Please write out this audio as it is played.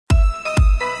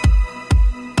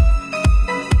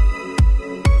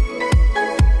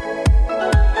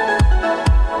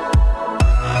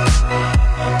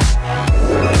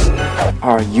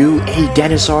Are you a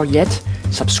dinosaur yet?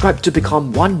 Subscribe to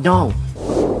become one now.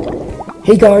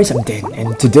 Hey guys, I'm Dan,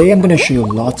 and today I'm gonna show you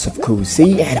lots of cool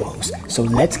sea animals, so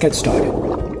let's get started.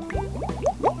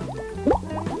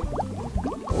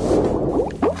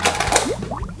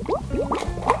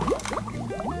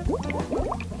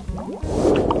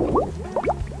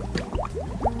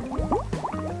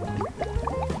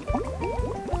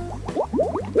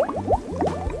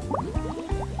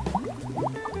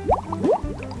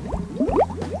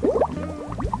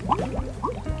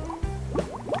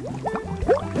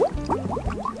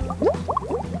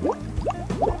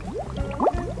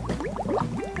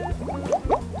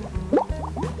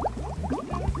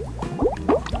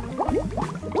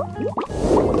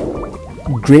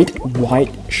 Great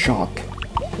white shark.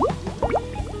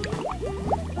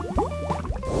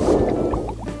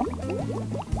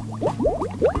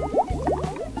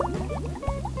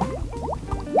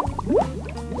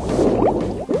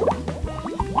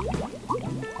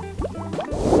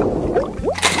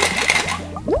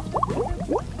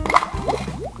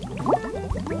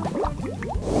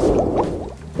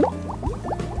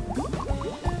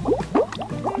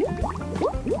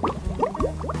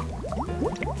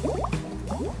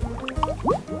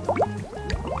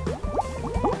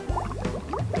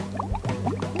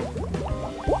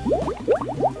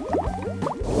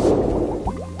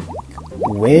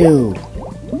 Whale.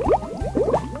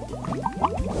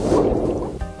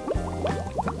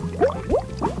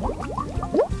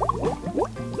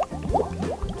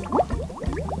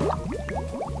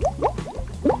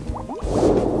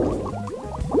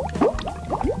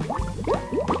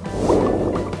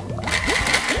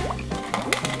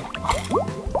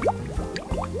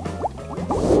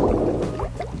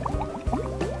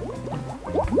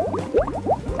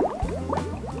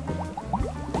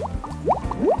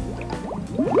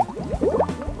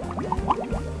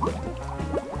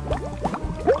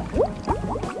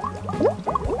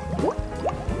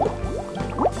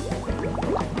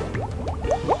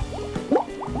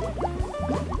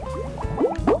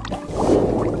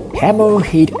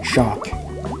 Hammerhead shark.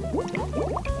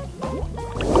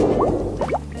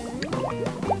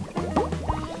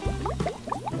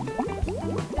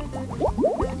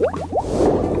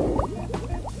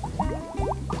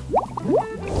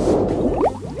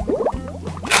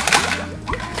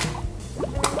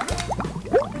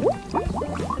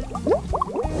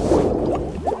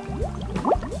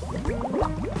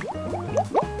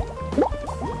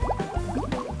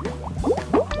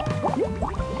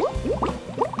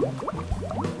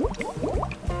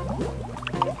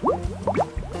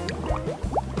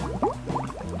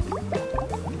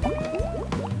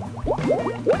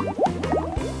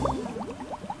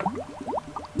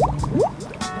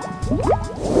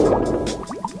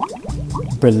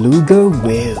 Beluga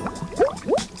whale.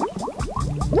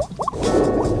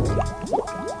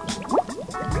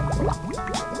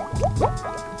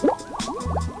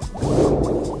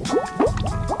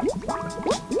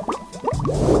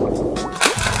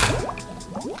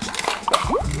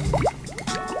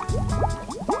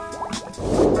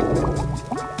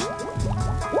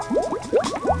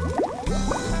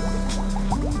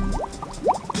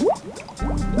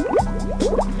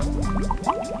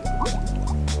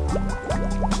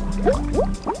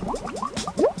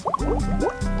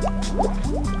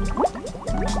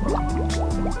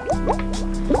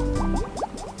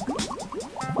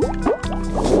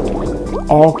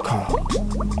 Orca,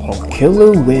 or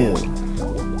killer whale.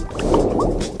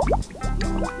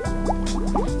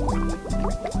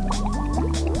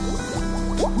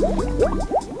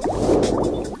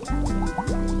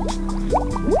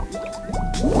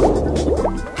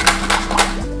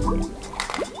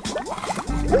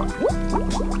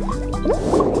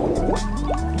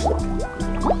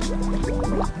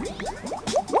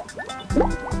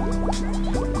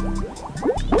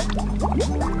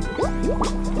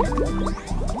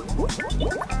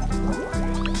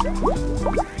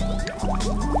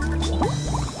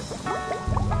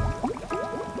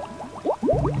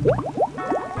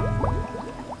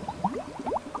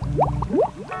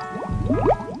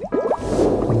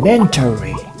 Manta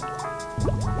ray.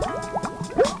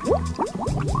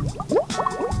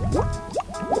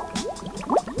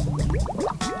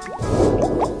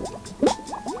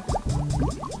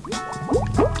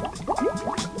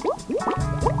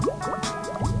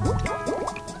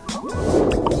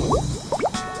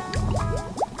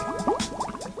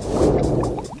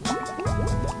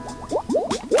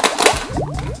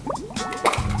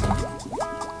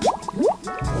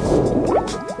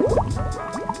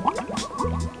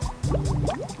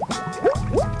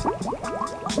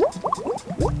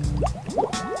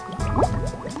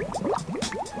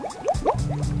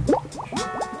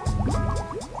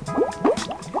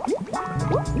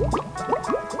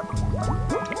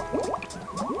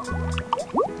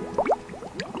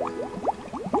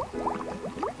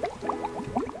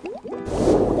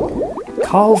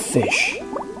 Clownfish.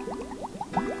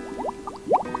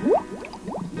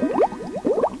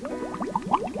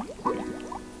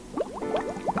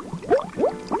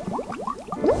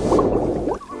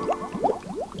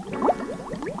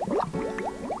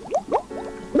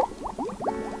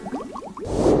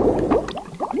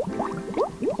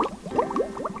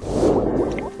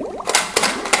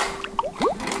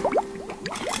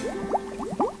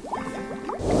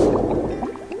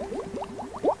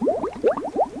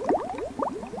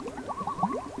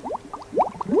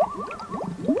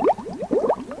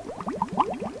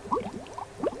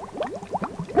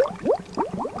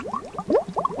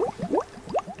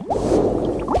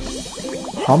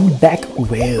 Humpback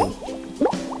whale.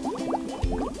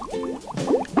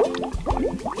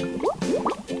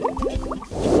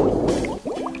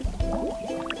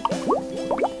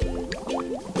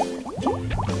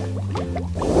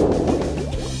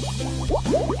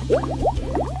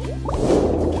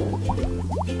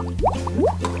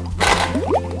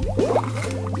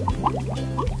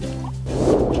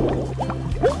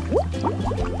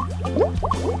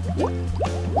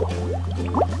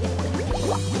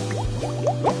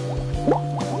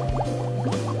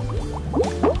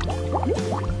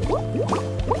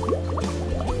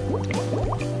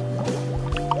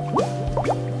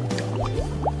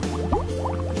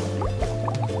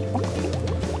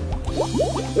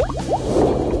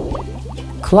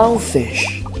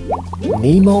 Clownfish.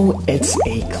 Nemo, it's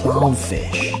a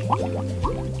clownfish.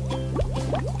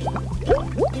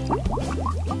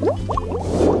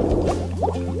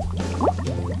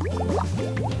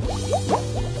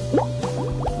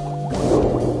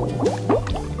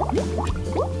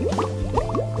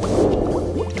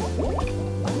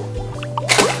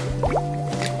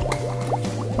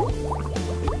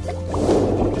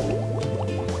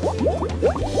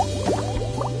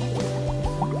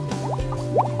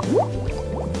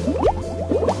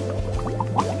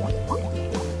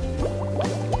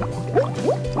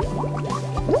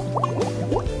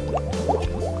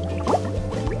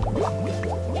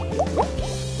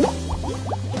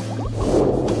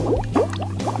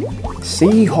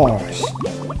 Seahorse.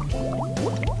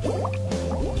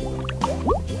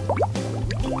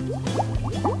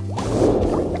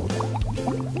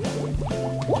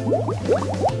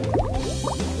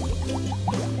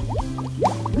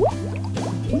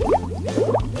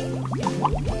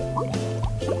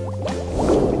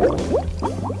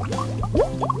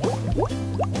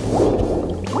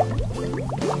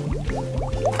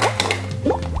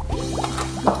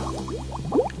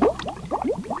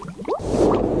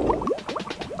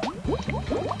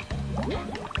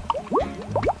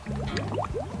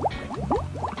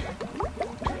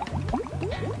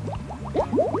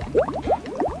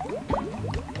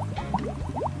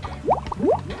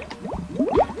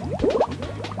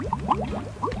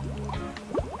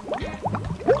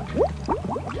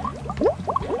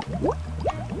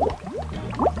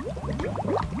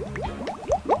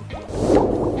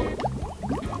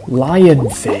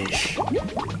 Lionfish.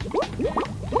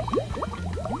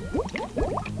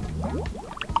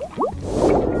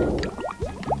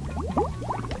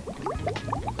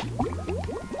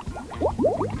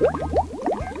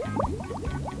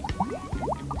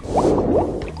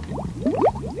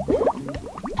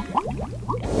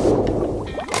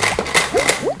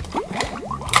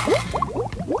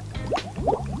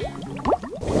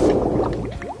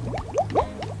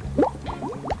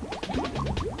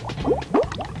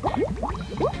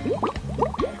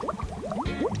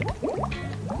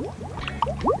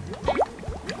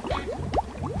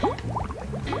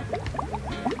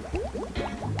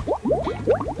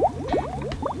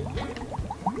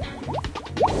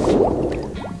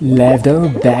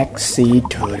 Leatherback sea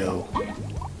turtle.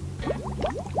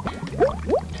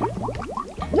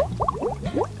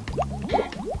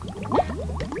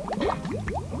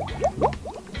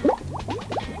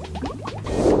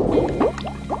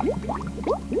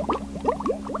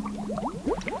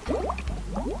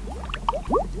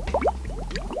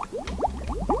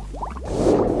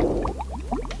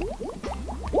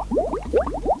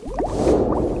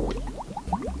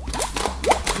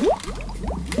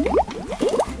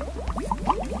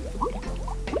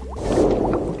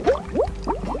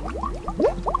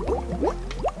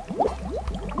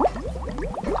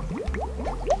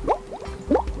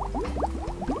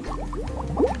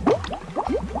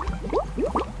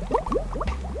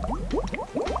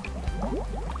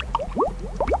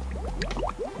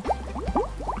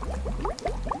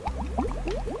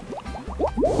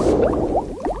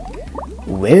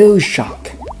 Whale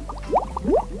shark.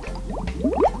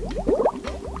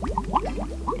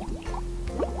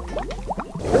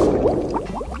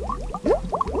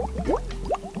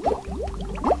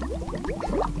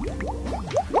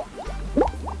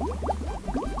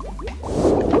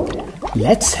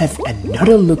 Let's have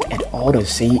another look at all the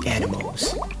sea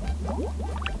animals.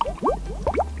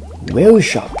 Whale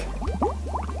shark,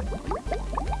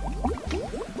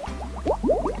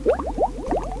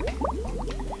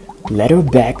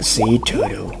 leatherback sea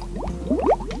turtle,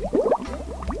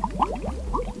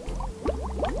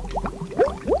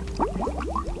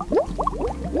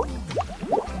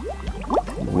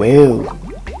 whale,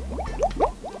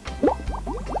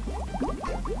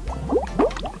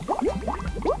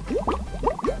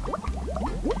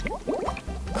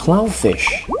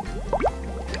 clownfish,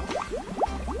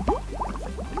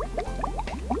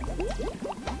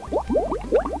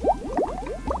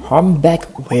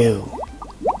 humpback whale,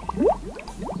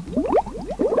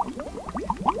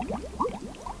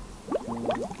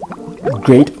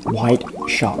 great white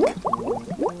shark,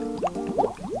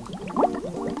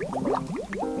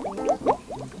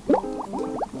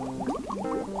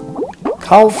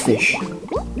 cowfish,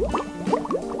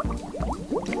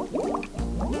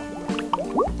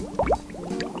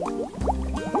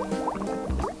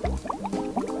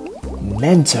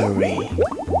 manta ray,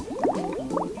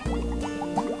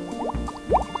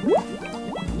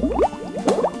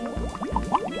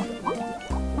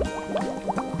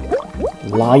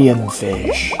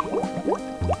 lionfish,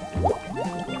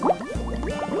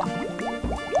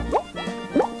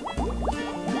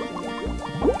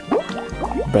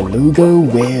 beluga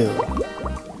whale,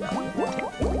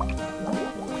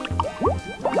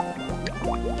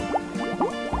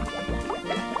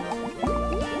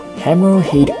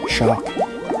 hammerhead shark,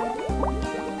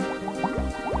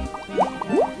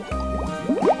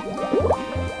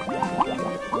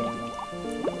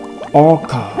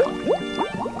 orca,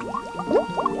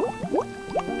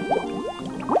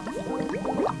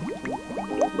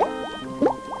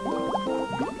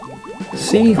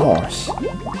 seahorse,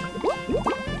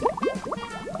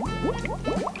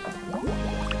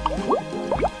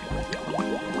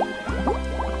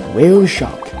 whale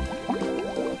shark,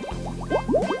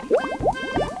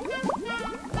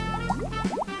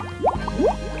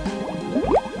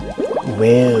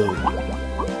 whale.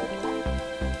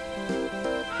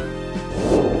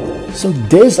 So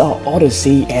these are all the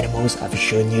sea animals I've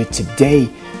shown you today.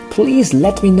 Please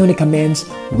let me know in the comments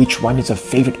which one is your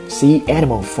favorite sea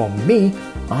animal. For me,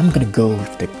 I'm gonna go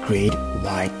with the great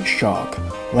white shark.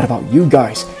 What about you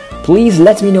guys? Please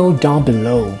let me know down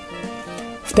below.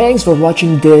 Thanks for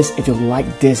watching this. If you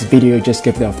like this video, just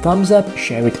give it a thumbs up,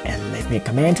 share it and leave me a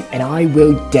comment and I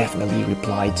will definitely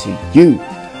reply to you.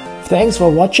 Thanks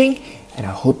for watching and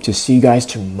I hope to see you guys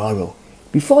tomorrow.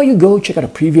 Before you go, check out the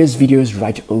previous videos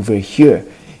right over here.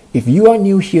 If you are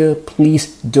new here,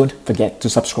 please don't forget to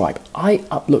subscribe. I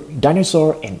upload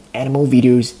dinosaur and animal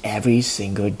videos every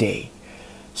single day.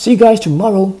 See you guys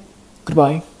tomorrow.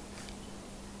 Goodbye.